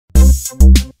No,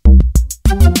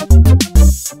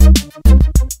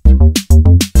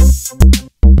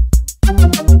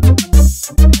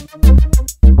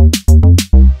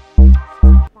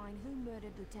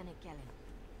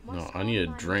 I need a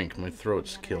drink. My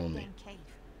throat's killing me.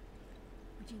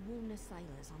 Would you warn the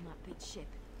sailors on that big ship?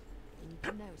 You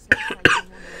know it's not safe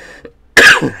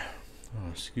on Oh,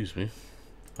 excuse me.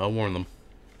 I'll warn them.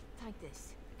 Take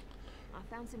this. I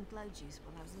found some glow juice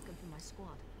while I was looking for my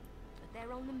squad, but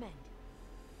they're on the mend.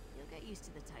 You'll get used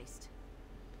to the taste.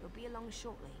 You'll be along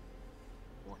shortly.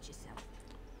 Watch yourself.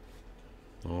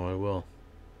 Oh, I will.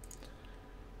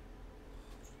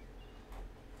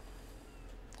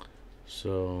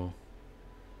 So,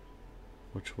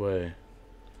 which way?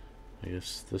 I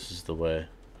guess this is the way.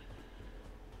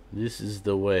 This is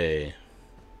the way.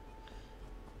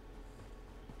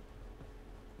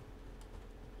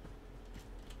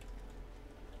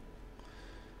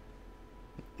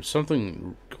 There's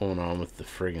something going on with the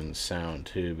friggin' sound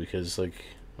too, because like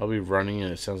I'll be running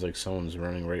and it sounds like someone's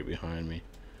running right behind me.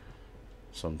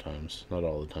 Sometimes, not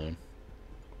all the time.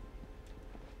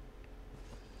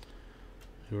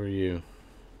 Who are you?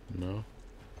 No?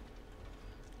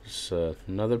 Just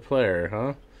another player,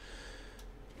 huh?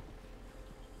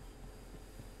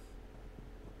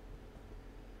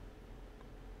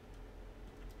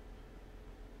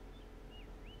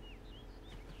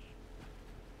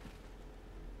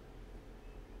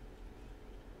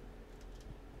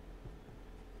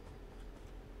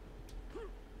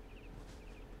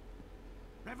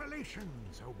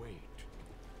 Revelations await.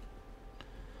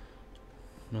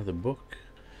 Another book.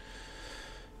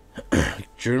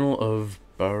 Journal of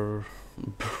Bravam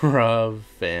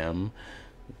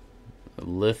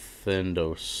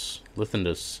Lithandos.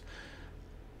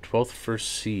 12th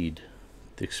first seed.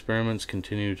 The experiments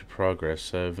continue to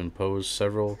progress. I have imposed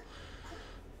several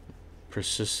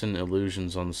persistent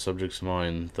illusions on the subject's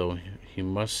mind, though he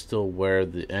must still wear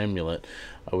the amulet.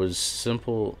 It was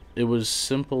simple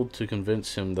to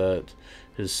convince him that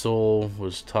his soul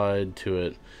was tied to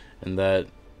it, and that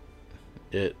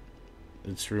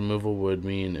its removal would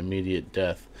mean immediate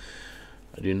death.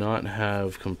 I do not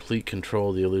have complete control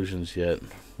of the illusions yet.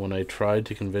 When I tried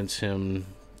to convince him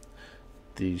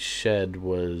the shed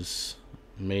was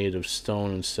made of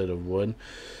stone instead of wood,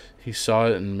 he saw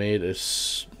it and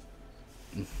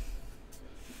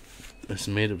it's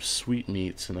made of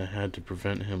sweetmeats, and I had to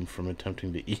prevent him from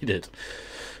attempting to eat it.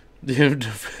 The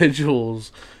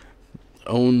individual's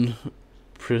own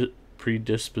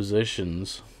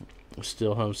predispositions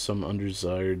still have some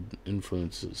undesired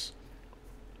influences.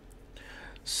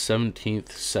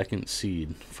 17th second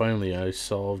seed. Finally, I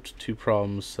solved two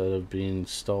problems that have been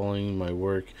stalling my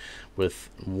work with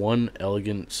one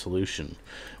elegant solution.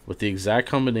 With the exact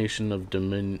combination of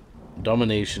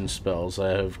domination spells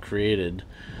I have created,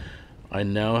 I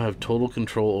now have total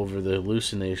control over the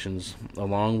hallucinations,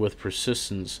 along with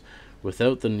persistence,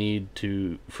 without the need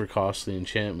for costly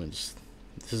enchantments.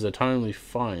 This is a timely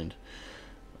find,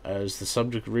 as the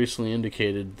subject recently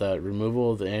indicated that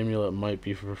removal of the amulet might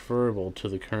be preferable to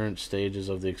the current stages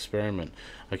of the experiment.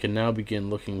 I can now begin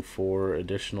looking for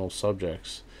additional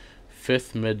subjects.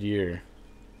 5th mid-year.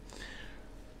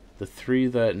 The three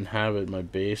that inhabit my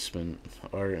basement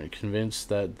are convinced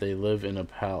that they live in a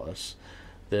palace.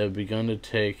 They have begun to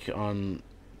take on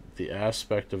the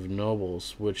aspect of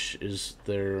nobles, which is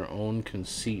their own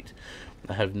conceit.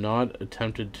 I have not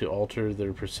attempted to alter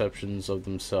their perceptions of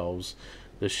themselves.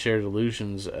 The shared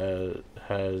illusions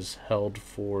has held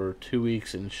for 2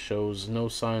 weeks and shows no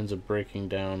signs of breaking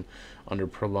down under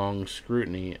prolonged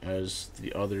scrutiny as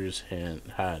the others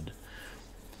had.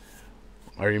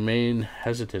 I remain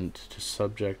hesitant to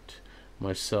subject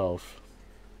myself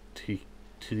to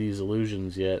these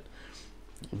illusions yet,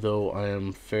 though I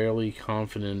am fairly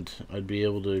confident I'd be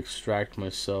able to extract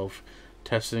myself.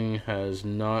 Testing has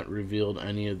not revealed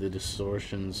any of the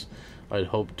distortions I'd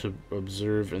hoped to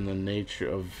observe in the nature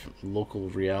of local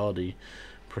reality.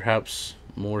 Perhaps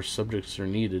more subjects are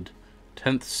needed.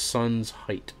 10th sun's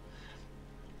height.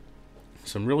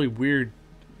 Some really weird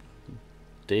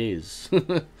days.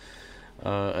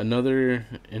 Another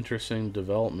interesting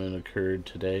development occurred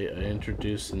today. I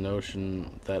introduced the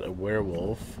notion that a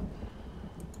werewolf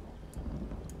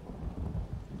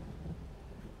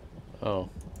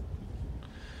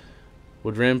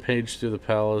would rampage through the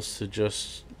palace to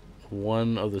just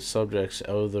one of the subjects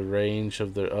out of the range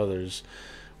of the others.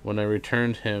 When I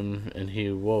returned him and he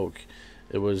awoke,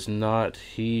 it was not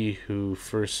he who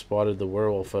first spotted the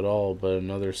werewolf at all, but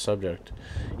another subject.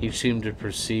 Each seemed to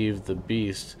perceive the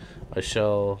beast. I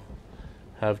shall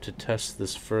have to test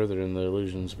this further, and the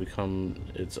illusions become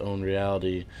its own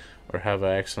reality, Or have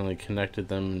I accidentally connected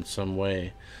them in some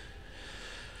way?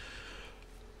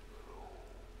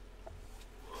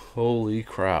 Holy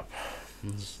crap.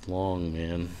 This is long,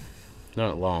 man.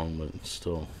 Not long, but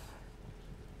still.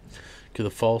 Could the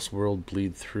false world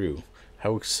bleed through?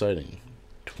 How exciting.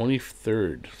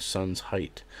 23rd sun's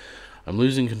height. I'm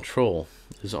losing control.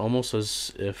 It is almost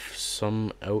as if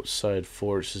some outside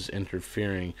force is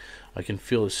interfering. I can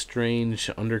feel a strange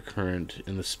undercurrent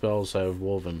in the spells I have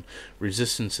woven,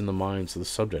 resistance in the minds of the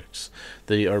subjects.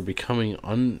 They are becoming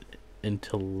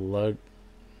unintelligible.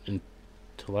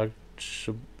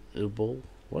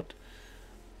 What?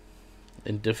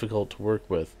 And difficult to work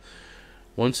with.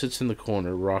 One sits in the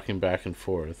corner, rocking back and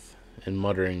forth, and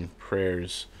muttering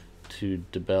prayers to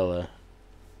Debella.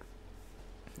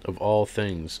 Of all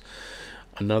things,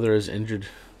 another has injured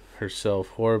herself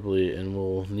horribly and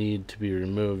will need to be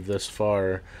removed. Thus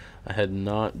far, I had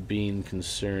not been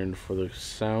concerned for the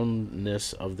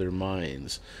soundness of their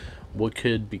minds. What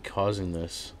could be causing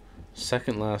this?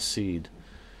 Second last seed.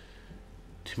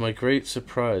 To my great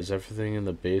surprise, everything in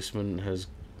the basement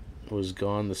was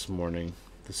gone this morning.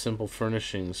 The simple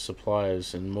furnishings,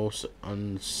 supplies, and most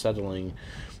unsettling,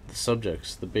 the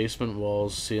subjects. The basement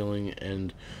walls, ceiling,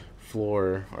 and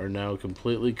floor are now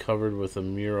completely covered with a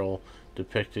mural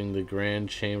depicting the grand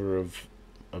chamber of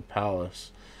a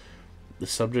palace. The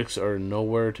subjects are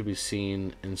nowhere to be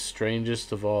seen, and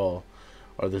strangest of all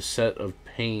are the set of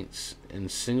paints and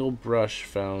single brush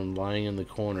found lying in the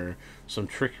corner. Some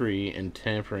trickery and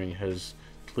tampering has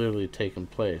clearly taken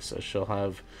place. I shall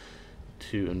have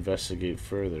to investigate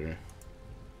further.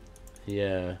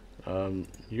 Yeah,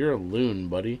 you're a loon,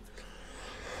 buddy.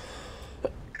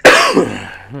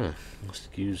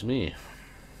 Excuse me.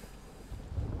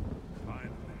 Finally,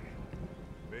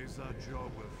 Beza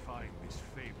Joe will find this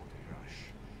fabled brush.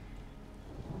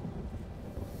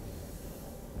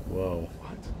 Whoa.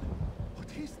 What? What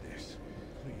is this?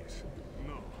 Please,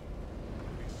 no.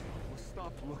 Please, we'll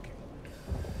stop looking.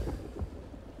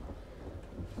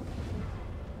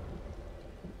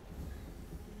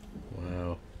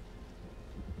 Wow.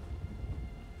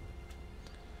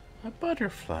 A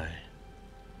butterfly.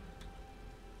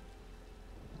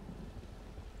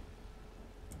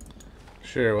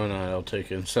 Sure, why not? I'll take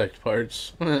insect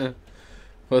parts.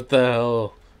 What the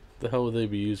hell? The hell would they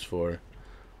be used for?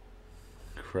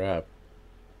 Crap.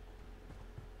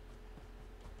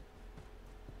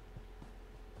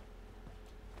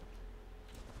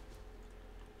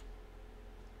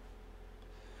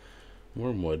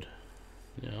 Wormwood.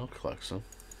 Yeah, I'll collect some.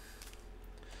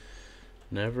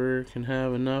 Never can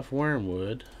have enough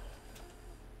wormwood.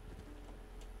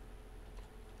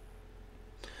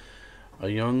 A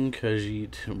young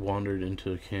Khajiit wandered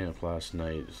into a camp last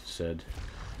night, said.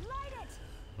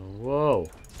 Whoa.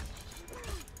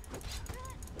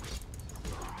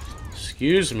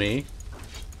 Excuse me.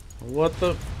 What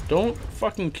the? Don't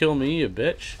fucking kill me, you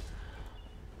bitch.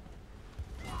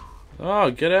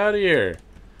 Oh, get out of here.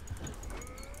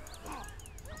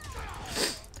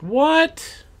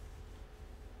 What?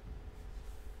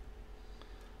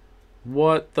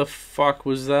 What the fuck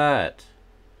was that?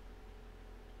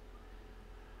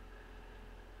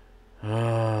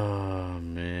 Oh,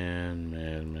 man.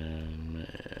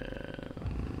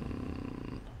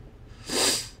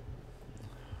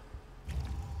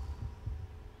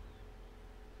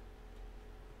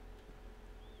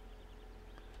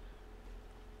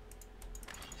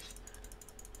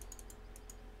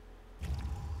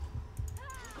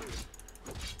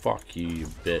 Fuck you, you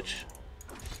bitch.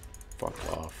 Fuck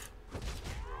off.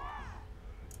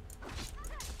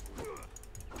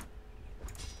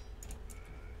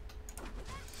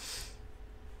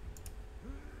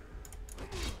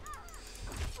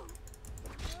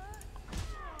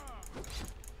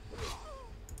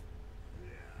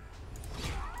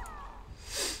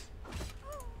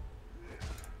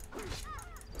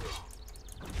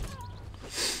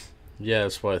 Yeah,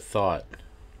 that's what I thought.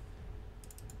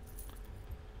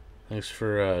 Thanks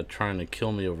for trying to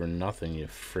kill me over nothing, you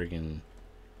friggin'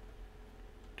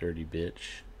 dirty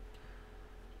bitch.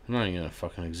 I'm not even gonna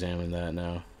fucking examine that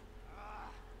now.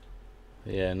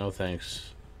 Yeah, no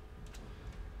thanks.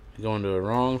 You're going to a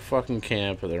wrong fucking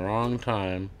camp at the wrong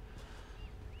time.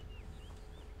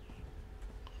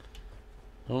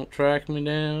 Don't track me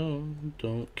down.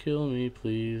 Don't kill me,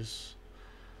 please.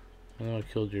 I know I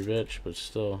killed your bitch, but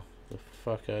still. The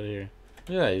fuck out of here.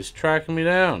 Yeah, he's tracking me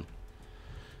down.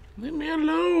 Leave me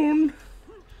alone.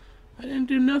 I didn't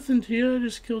do nothing to you. I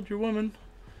just killed your woman.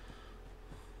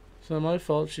 It's not my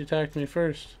fault. She attacked me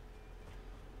first.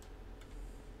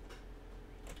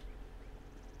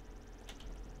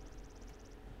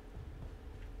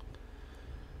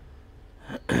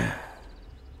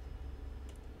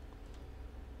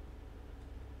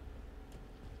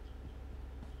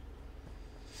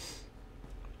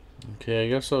 Okay, I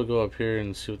guess I'll go up here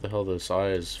and see what the hell this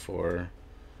eye is for.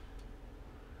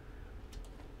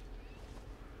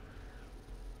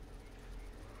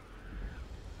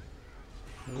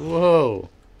 Whoa!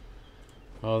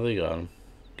 Oh, they got him.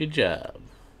 Good job.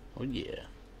 Oh, yeah.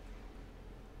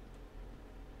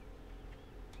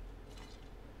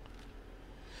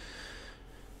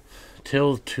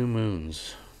 Tale of Two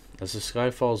Moons. As the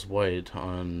sky falls white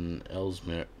on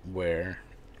Elsewhere,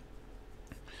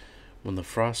 when the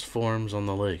frost forms on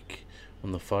the lake,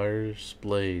 when the fires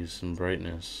blaze in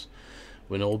brightness,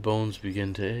 when old bones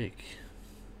begin to ache,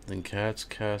 then cats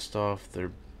cast off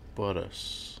their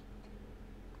bodice,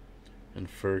 and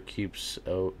fur keeps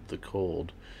out the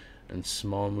cold, and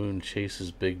small moon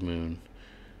chases big moon,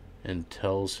 and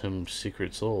tells him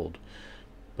secrets old.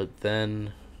 But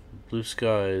then blue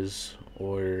skies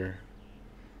or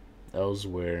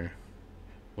elsewhere,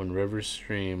 when rivers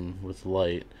stream with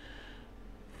light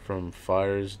from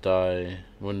fires die,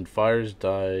 when fires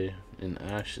die in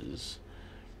ashes,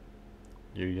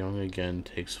 your young again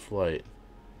takes flight.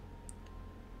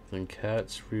 Then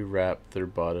cats rewrap their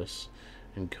bodice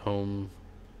and comb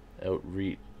out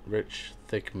rich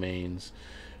thick manes,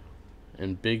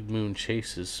 and big moon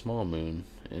chases small moon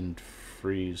and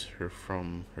frees her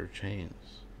from her chains.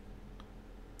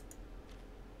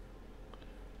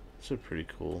 These are pretty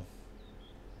cool.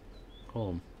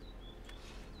 Poem.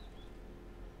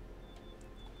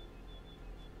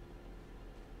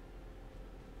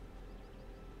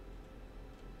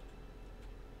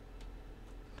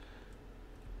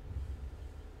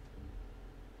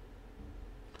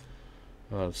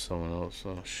 Oh, that's someone else.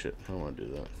 Oh shit, I don't want to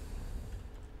do that.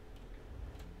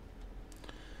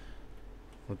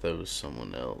 I thought that was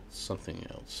someone else. Something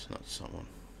else, not someone.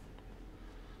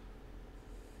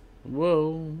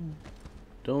 Whoa.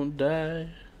 Don't die.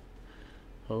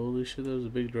 Holy shit, that was a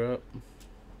big drop.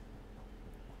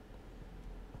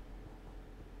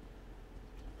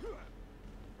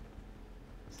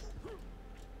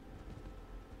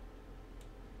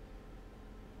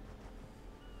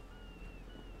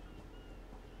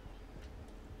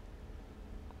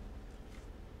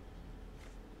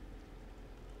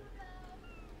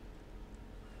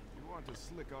 A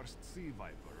slick-arsed sea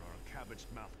viper or a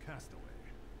cabbage-mouthed castaway.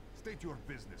 State your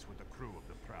business with the crew of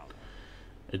the Prowler.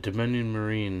 A Dominion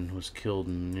Marine was killed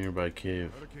in a nearby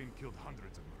cave. The hurricane killed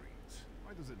hundreds of Marines.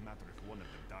 Why does it matter if one of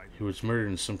them died? He was murdered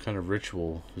in some kind of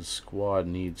ritual. His squad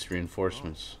needs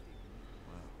reinforcements.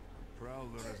 Oh. Well, a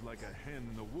Prowler is like a hen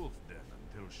in a wolf den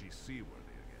until she's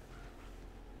seaworthy again.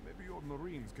 Maybe your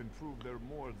Marines can prove they're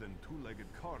more than two-legged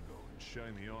cargo and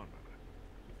shiny armor.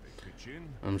 Pitch in.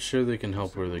 I'm sure they can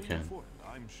help where they can.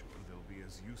 I'm sure they'll be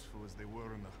as useful as they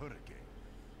were in the hurricane.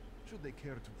 Should they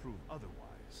care to prove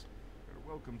otherwise, they're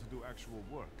welcome to do actual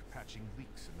work patching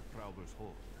leaks in the Prowler's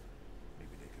hold.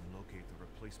 Maybe they can locate the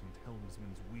replacement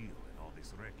helmsman's wheel in all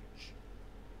this wreckage.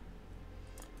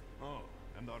 Oh,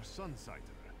 and our sun-sighter.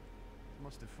 He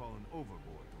must have fallen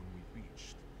overboard when we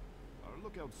beached. Our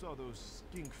lookout saw those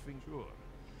skink things. Sure,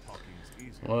 talking's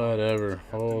easy. Whatever.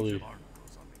 Holy.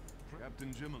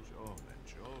 Captain Jim, oh,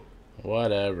 Joe.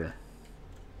 Whatever.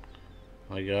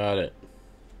 I got it.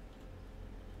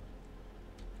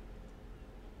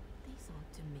 These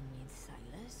aren't Dominion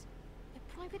sailors. They're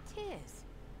privateers.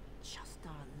 Just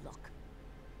our luck.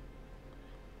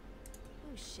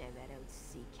 We'll show that old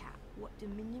sea cat what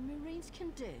Dominion Marines can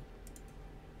do.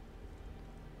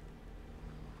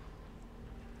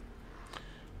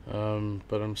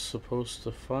 But I'm supposed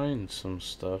to find some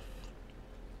stuff.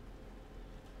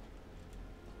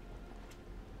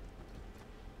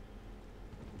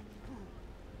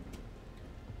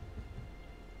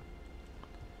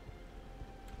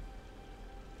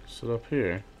 Is it up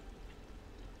here?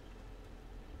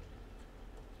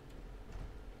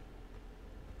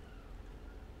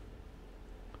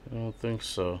 I don't think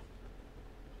so.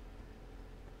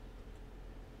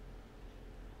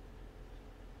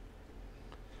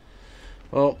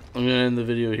 Well, I'm gonna end the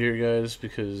video here, guys,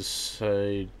 because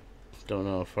I don't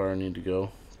know how far I need to go.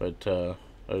 But other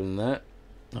than that,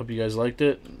 hope you guys liked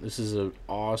it. This is an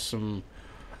awesome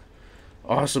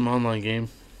online game.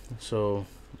 So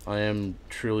I am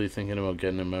truly thinking about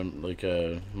getting a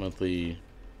monthly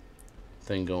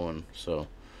thing going. So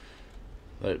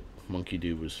that monkey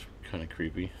dude was kind of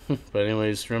creepy. But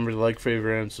anyways, remember to like,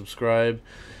 favorite, and subscribe.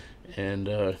 And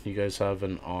you guys have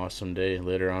an awesome day.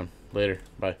 Later.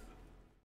 Bye.